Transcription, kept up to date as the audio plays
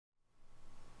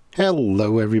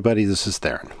Hello everybody, this is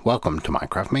Theron. Welcome to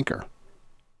Minecraft Maker.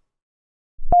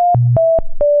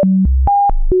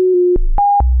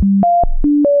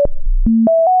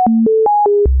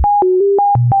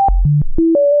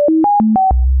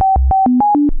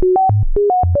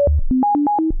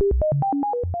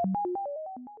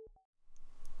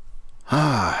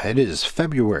 It is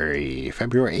February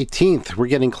 18th. We're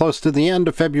getting close to the end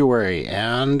of February,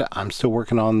 and I'm still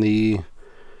working on the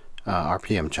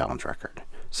RPM challenge record.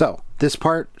 So this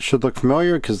part should look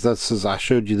familiar because this is, I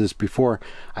showed you this before.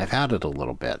 I've added a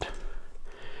little bit,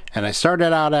 and I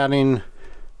started out adding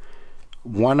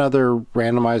one other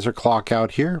randomizer clock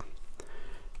out here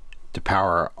to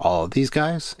power all of these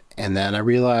guys, and then I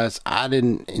realized I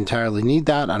didn't entirely need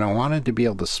that, and I wanted to be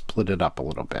able to split it up a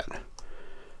little bit.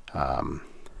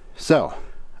 So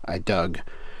I dug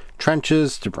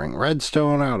trenches to bring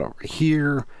redstone out over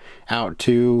here, out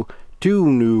to two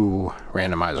new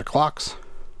randomizer clocks.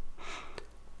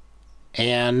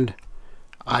 And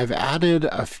I've added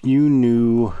a few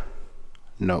new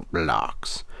note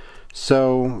blocks.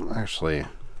 So actually,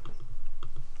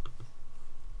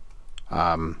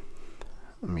 let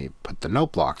me put the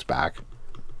note blocks back,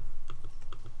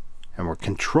 and we're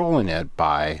controlling it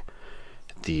by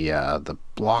the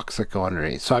blocks that go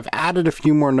underneath. So I've added a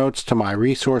few more notes to my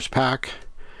resource pack.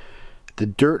 The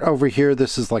dirt over here,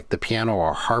 this is like the piano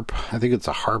or harp. I think it's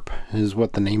a harp is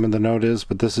what the name of the note is,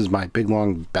 but this is my big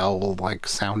long bell like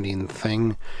sounding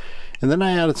thing. And then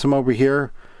I added some over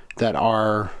here that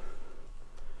are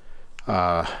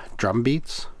drum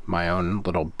beats, my own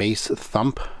little bass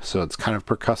thump. So it's kind of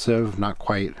percussive, not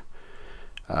quite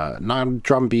not a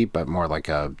drum beat, but more like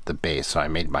the bass. So I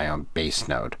made my own bass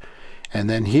note. And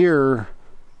then here,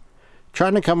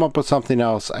 trying to come up with something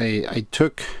else, I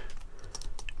took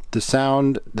the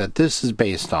sound that this is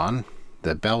based on,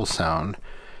 the bell sound,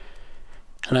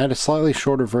 and I had a slightly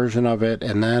shorter version of it,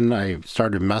 and then I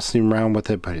started messing around with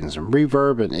it, putting some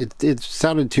reverb, and it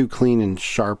sounded too clean and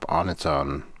sharp on its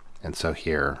own. And so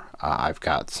here I've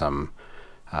got some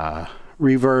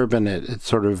reverb, and it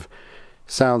sort of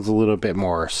sounds a little bit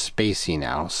more spacey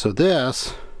now. So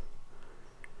this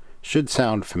should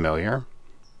sound familiar.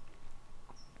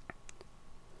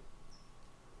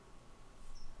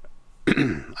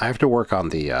 I have to work on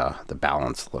the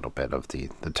balance a little bit of the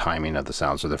timing of the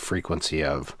sounds, or the frequency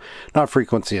of, not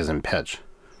frequency as in pitch,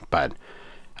 but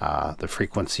the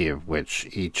frequency of which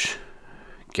each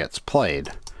gets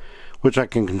played, which I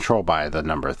can control by the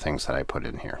number of things that I put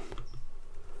in here.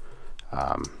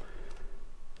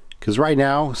 Because right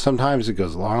now, sometimes it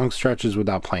goes long stretches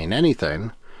without playing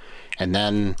anything, and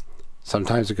then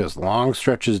sometimes it goes long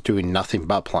stretches doing nothing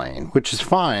but playing, which is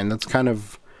fine. That's kind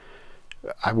of,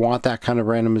 I want that kind of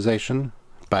randomization.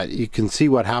 But you can see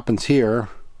what happens here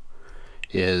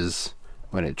is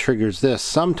when it triggers this,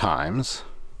 sometimes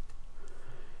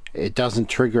it doesn't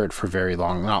trigger it for very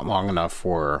long, not long enough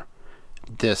for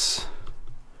this.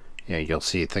 You know, you'll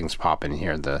see things pop in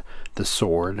here. The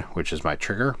sword, which is my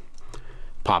trigger,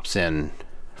 pops in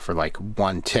for like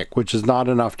one tick, which is not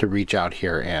enough to reach out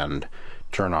here and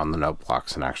turn on the note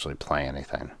blocks and actually play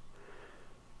anything.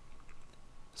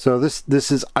 So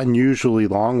this is unusually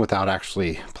long without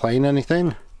actually playing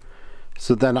anything.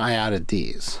 So then I added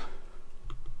these.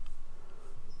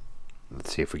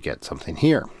 Let's see if we get something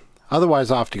here.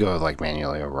 Otherwise I'll have to go like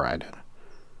manually override it.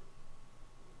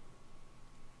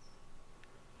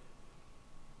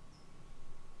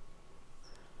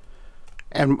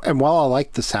 And while I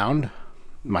like the sound,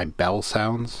 my bell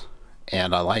sounds,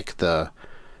 and I like the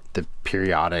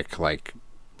periodic like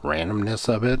randomness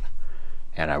of it,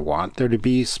 and I want there to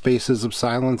be spaces of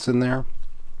silence in there,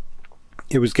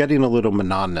 it was getting a little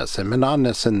monotonous, and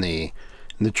monotonous in the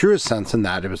truest sense, in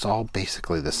that it was all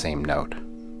basically the same note.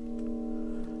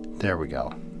 There we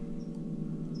go.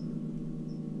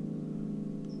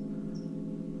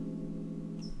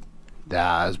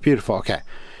 That was beautiful. Okay.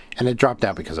 And it dropped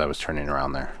out because I was turning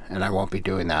around there, and I won't be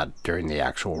doing that during the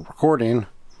actual recording.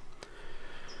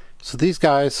 So these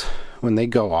guys, when they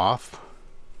go off,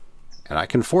 and I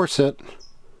can force it,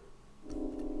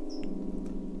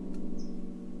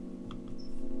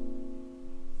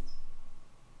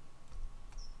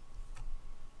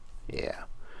 yeah,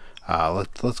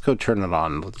 let's go turn it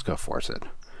on. Let's go force it.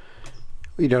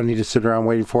 We don't need to sit around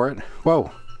waiting for it.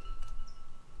 Whoa.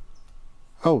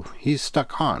 Oh, he's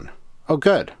stuck on. Oh,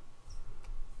 good.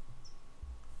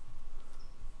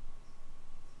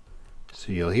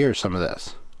 So you'll hear some of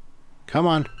this. Come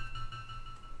on.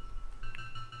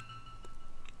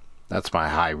 That's my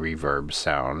high reverb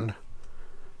sound,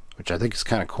 which I think is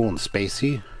kind of cool and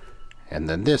spacey. And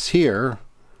then this here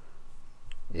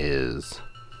is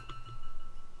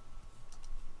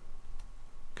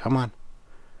Come on.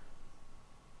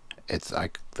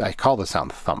 I call the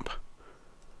sound thump.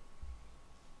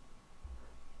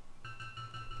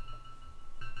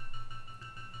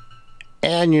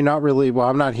 And you're not really, well,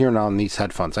 I'm not hearing on these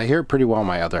headphones. I hear it pretty well on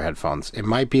my other headphones. It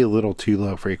might be a little too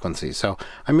low frequency, so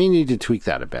I may need to tweak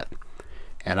that a bit.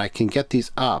 And I can get these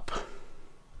up.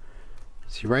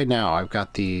 See, right now I've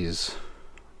got these,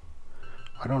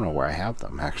 I don't know where I have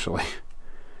them actually.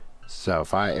 So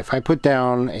if I put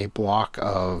down a block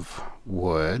of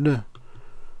wood,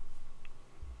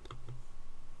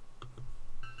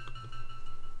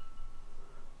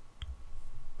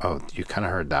 oh, you kind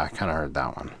of heard that. I kind of heard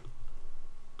that one.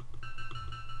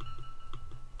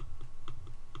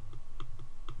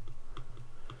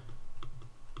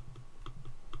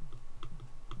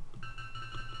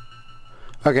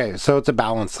 Okay, so it's a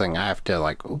balance thing. I have to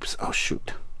like, oops, oh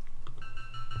shoot.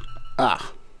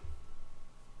 Ah.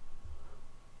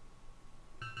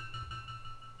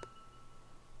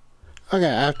 Okay,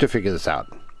 I have to figure this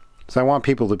out. So I want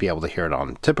people to be able to hear it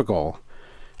on typical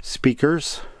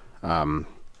speakers.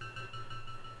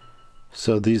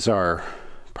 So these are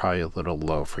probably a little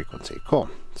low frequency. Cool.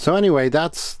 So anyway,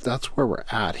 that's where we're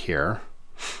at here.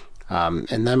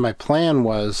 And then my plan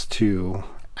was to,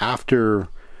 after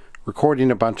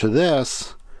recording a bunch of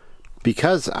this,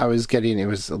 because I was getting, it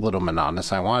was a little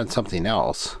monotonous, I wanted something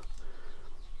else.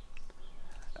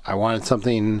 I wanted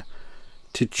something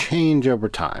to change over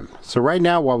time. So right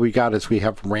now what we got is we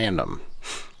have random.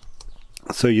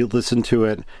 So you listen to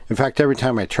it. In fact, every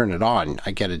time I turn it on,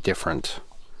 I get a different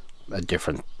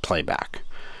playback.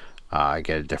 I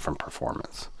get a different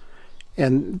performance.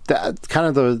 And that kind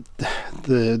of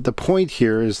the point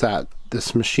here is that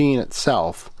this machine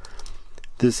itself,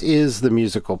 this is the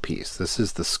musical piece. This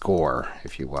is the score,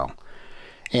 if you will.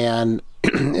 And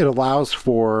it allows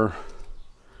for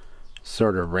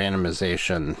sort of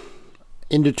randomization,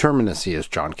 indeterminacy, as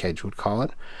John Cage would call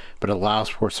it, but it allows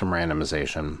for some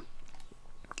randomization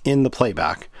in the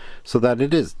playback so that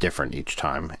it is different each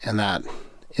time, and that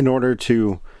in order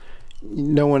to,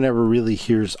 no one ever really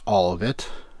hears all of it.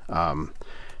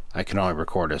 I can only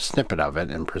record a snippet of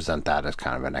it and present that as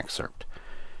kind of an excerpt.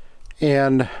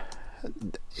 And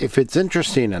if it's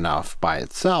interesting enough by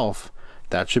itself,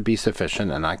 that should be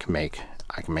sufficient, and I can make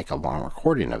a long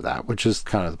recording of that, which is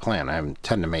kind of the plan. I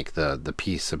tend to make the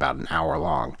piece about an hour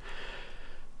long.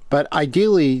 But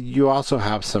ideally, you also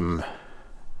have some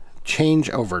change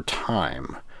over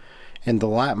time. In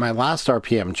my last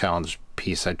RPM challenge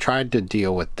piece, I tried to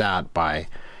deal with that by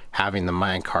having the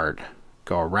minecart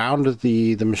go around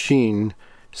the machine,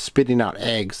 spitting out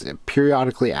eggs,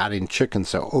 periodically adding chicken,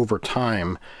 so over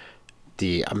time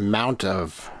the amount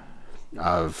of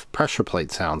pressure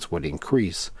plate sounds would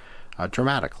increase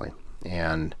dramatically.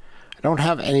 And I don't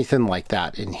have anything like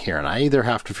that in here, and I either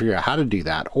have to figure out how to do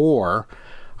that, or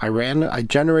I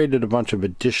generated a bunch of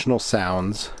additional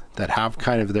sounds that have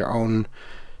kind of their own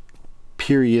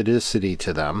periodicity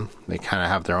to them. They kind of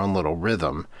have their own little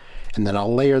rhythm, and then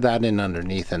I'll layer that in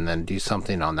underneath and then do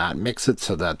something on that, mix it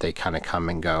so that they kind of come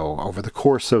and go over the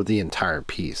course of the entire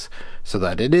piece, so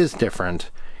that it is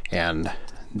different and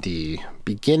the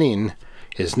beginning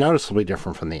is noticeably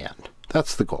different from the end.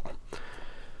 That's the goal.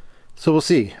 So we'll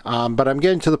see. But I'm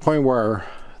getting to the point where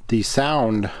the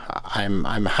sound,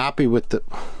 I'm happy with the,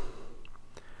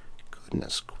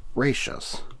 goodness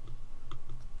gracious.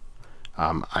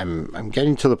 I'm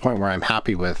getting to the point where I'm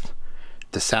happy with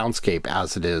the soundscape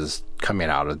as it is coming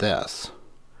out of this.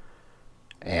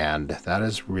 And that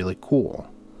is really cool.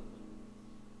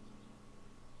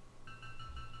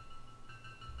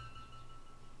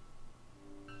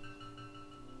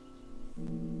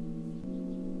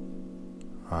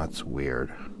 Oh, that's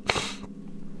weird.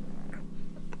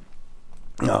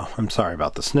 Oh, I'm sorry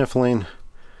about the sniffling.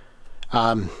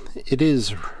 It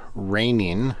is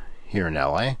raining here in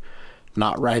LA.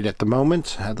 Not right at the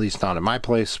moment, at least not in my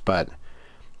place, but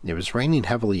it was raining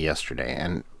heavily yesterday.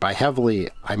 And by heavily,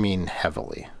 I mean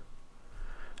heavily.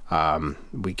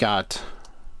 We got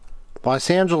Los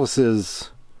Angeles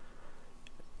is,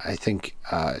 I think,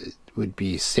 it would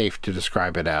be safe to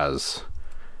describe it as,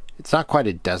 it's not quite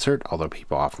a desert, although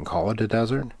people often call it a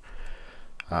desert.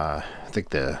 I think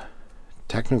the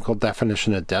technical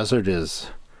definition of desert is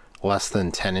less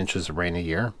than 10 inches of rain a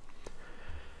year.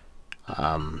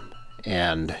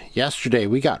 And yesterday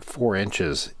we got 4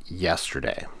 inches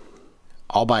yesterday,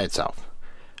 all by itself.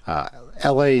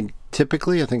 LA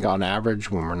typically, I think on average,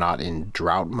 when we're not in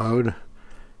drought mode,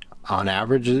 on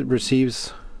average it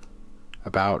receives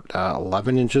about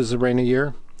 11 inches of rain a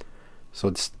year. So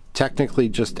it's technically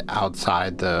just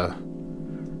outside the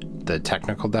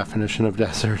technical definition of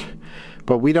desert,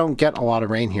 But we don't get a lot of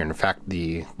rain here. In fact,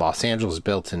 the Los Angeles is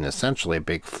built in essentially a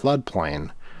big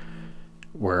floodplain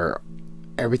where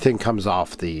everything comes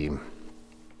off the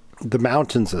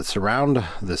mountains that surround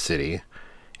the city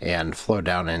and flow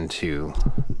down into,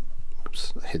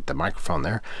 oops, hit the microphone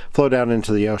there, flow down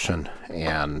into the ocean.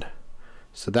 And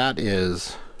so that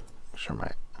is, make sure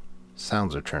my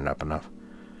sounds are turned up enough.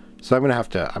 So I'm gonna have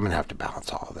to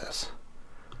balance all of this,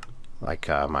 like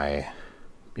my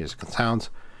music and sounds.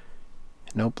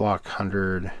 Note block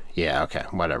 100. Yeah, okay,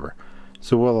 whatever.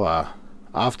 So I'll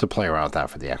have to play around with that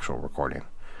for the actual recording.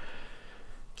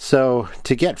 So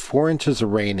to get 4 inches of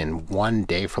rain in one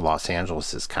day for Los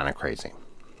Angeles is kind of crazy.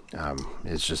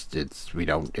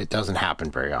 It doesn't happen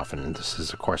very often. And this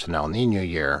is of course an El Nino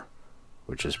year,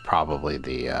 which is probably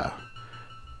the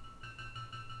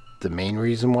main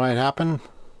reason why it happened.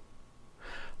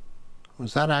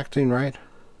 Was that acting right?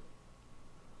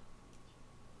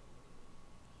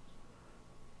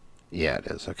 Yeah, it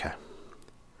is. Okay.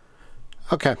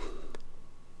 Okay.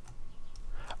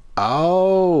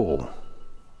 Oh,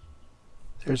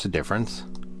 there's a difference.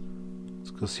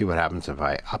 Let's go see what happens if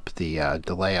I up the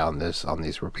delay on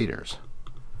these repeaters.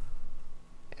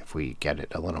 If we get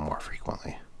it a little more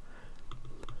frequently.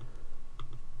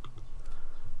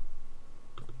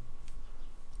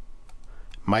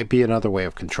 Might be another way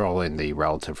of controlling the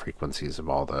relative frequencies of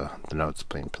all the notes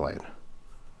being played.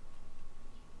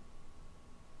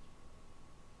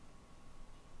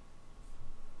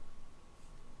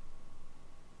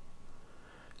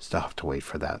 Still have to wait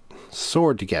for that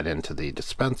sword to get into the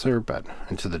dispenser, but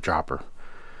into the dropper.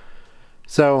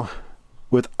 So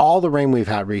with all the rain we've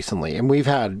had recently, and we've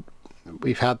had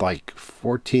like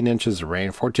 14 inches of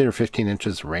rain, 14 or 15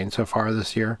 inches of rain so far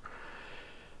this year,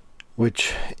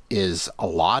 which is a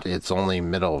lot. It's only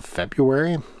middle of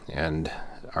February, and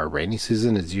our rainy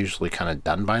season is usually kind of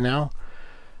done by now.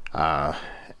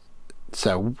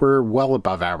 So we're well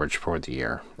above average for the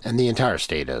year, and the entire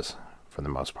state is, for the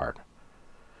most part.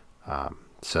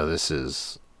 So this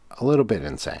is a little bit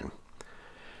insane.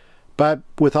 But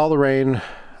with all the rain,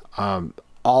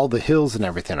 all the hills and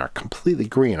everything are completely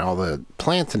green. All the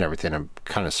plants and everything are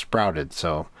kind of sprouted,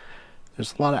 so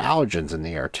there's a lot of allergens in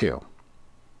the air too.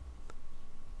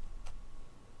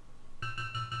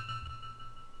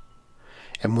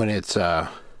 And when it's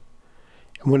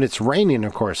raining,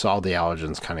 of course, all the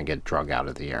allergens kind of get drug out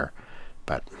of the air.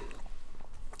 But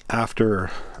after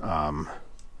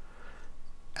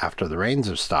the rains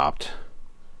have stopped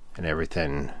and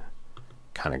everything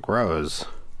kind of grows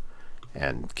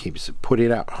and keeps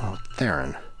putting out,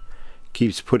 Theron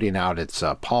keeps putting out its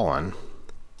pollen,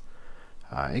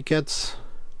 it gets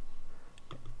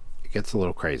a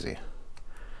little crazy.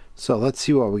 So let's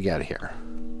see what we got here.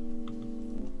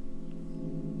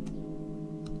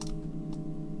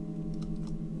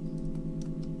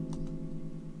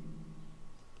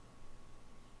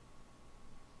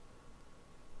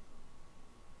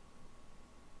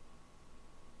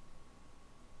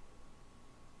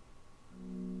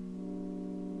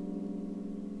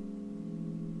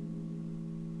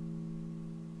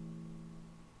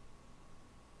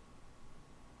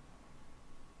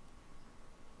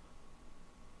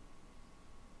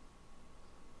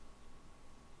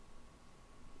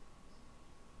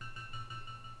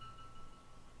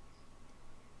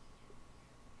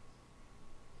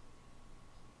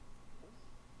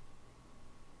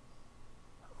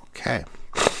 Okay.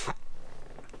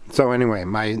 So anyway,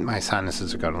 my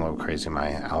sinuses are going a little crazy.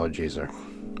 My allergies are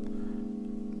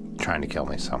trying to kill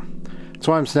me, so that's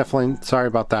why I'm sniffling. Sorry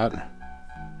about that.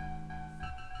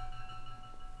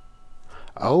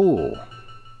 Oh,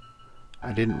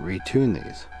 I didn't retune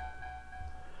these.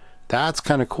 That's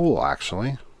kind of cool,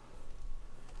 actually.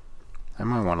 I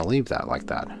might want to leave that like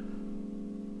that.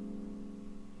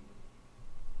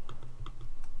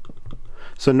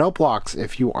 So note blocks,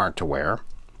 if you aren't aware,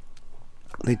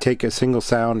 they take a single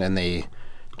sound and they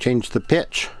change the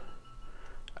pitch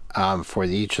for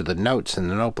each of the notes in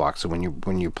the note block. So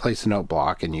when you place a note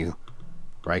block and you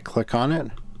right click on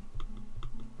it,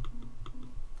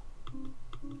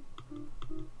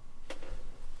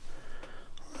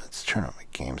 let's turn up my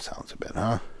game sounds a bit,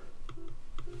 huh?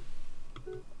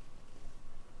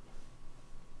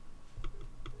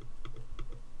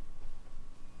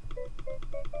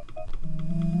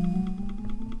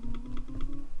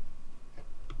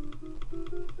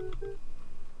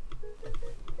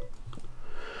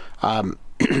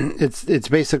 It's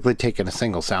basically taking a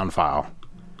single sound file,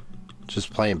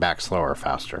 just playing back slower or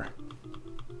faster.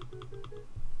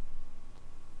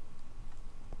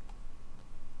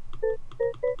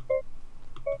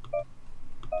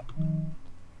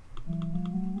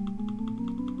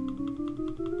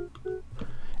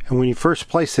 And when you first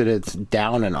place it, it's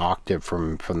down an octave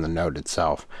from the note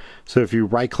itself. So if you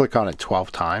right click on it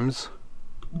 12 times,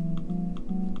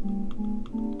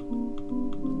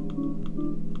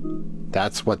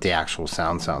 that's what the actual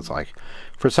sound sounds like.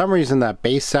 For some reason, that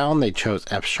bass sound, they chose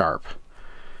F sharp,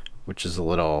 which is a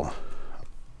little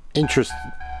interesting.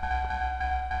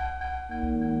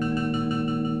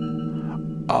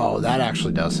 Oh, that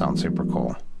actually does sound super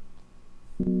cool.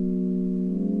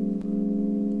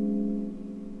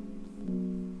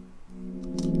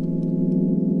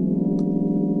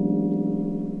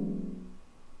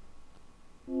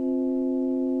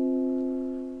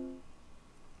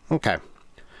 Okay.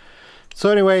 So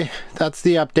anyway, that's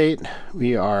the update.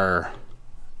 We are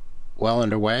well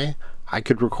underway. I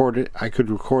could record it. I could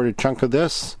record a chunk of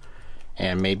this,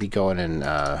 and maybe go in and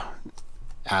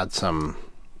add some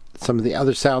of the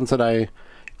other sounds that I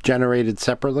generated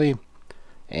separately,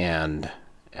 and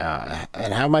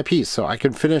have my piece. So I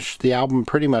could finish the album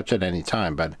pretty much at any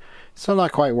time, but still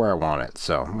not quite where I want it.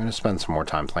 So I'm going to spend some more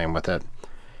time playing with it,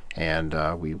 and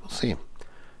we will see.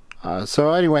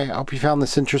 So anyway, I hope you found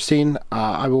this interesting.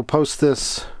 I will post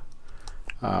this.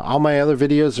 All my other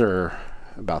videos are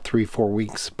about 3-4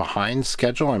 weeks behind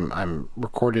schedule. I'm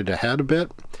recorded ahead a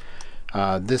bit.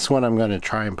 This one I'm going to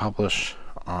try and publish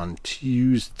on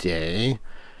Tuesday,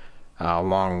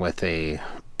 along with a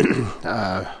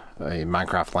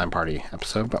Minecraft LAN party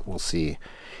episode, but we'll see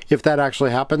if that actually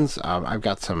happens. I've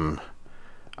got some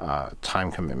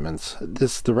time commitments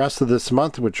the rest of this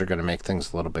month, which are going to make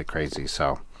things a little bit crazy,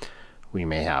 so we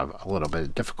may have a little bit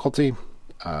of difficulty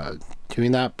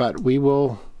doing that, but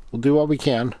we'll do what we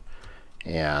can.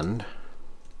 And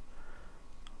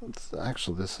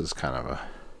actually, this is kind of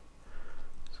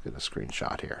let's get a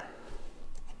screenshot here.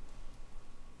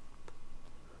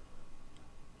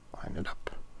 Line it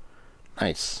up.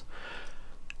 Nice.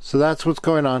 So that's what's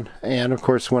going on, and of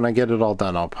course when I get it all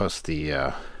done, I'll post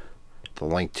the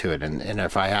link to it, and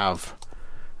if I have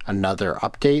another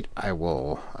update, I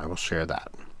will share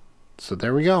that. So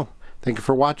there we go. Thank you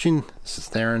for watching. This is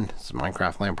Theron. This is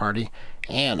Minecraft LAN Party,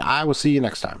 and I will see you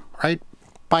next time. All right?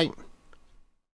 Bye.